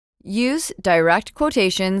Use direct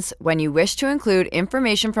quotations when you wish to include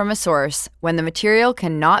information from a source when the material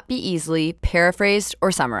cannot be easily paraphrased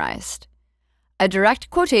or summarized. A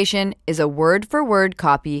direct quotation is a word-for-word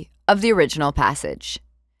copy of the original passage.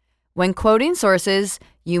 When quoting sources,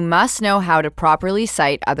 you must know how to properly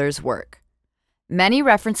cite others' work. Many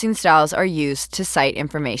referencing styles are used to cite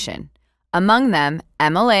information, among them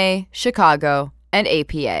MLA, Chicago, and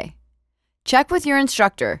APA. Check with your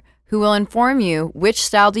instructor, who will inform you which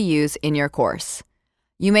style to use in your course.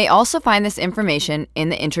 You may also find this information in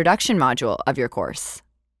the introduction module of your course.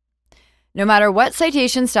 No matter what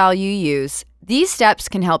citation style you use, these steps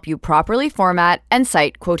can help you properly format and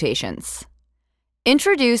cite quotations.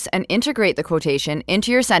 Introduce and integrate the quotation into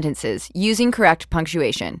your sentences using correct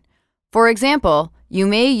punctuation. For example, you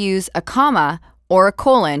may use a comma or a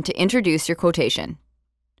colon to introduce your quotation.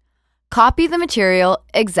 Copy the material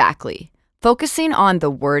exactly, focusing on the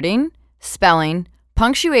wording, spelling,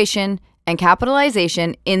 punctuation, and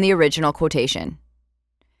capitalization in the original quotation.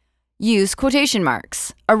 Use quotation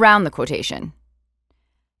marks around the quotation.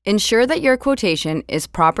 Ensure that your quotation is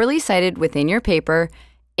properly cited within your paper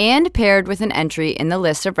and paired with an entry in the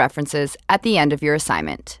list of references at the end of your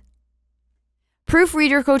assignment. Proofread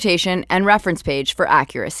your quotation and reference page for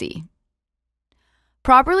accuracy.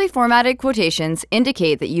 Properly formatted quotations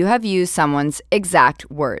indicate that you have used someone's exact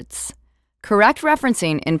words. Correct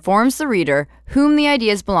referencing informs the reader whom the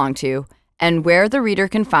ideas belong to and where the reader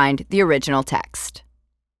can find the original text.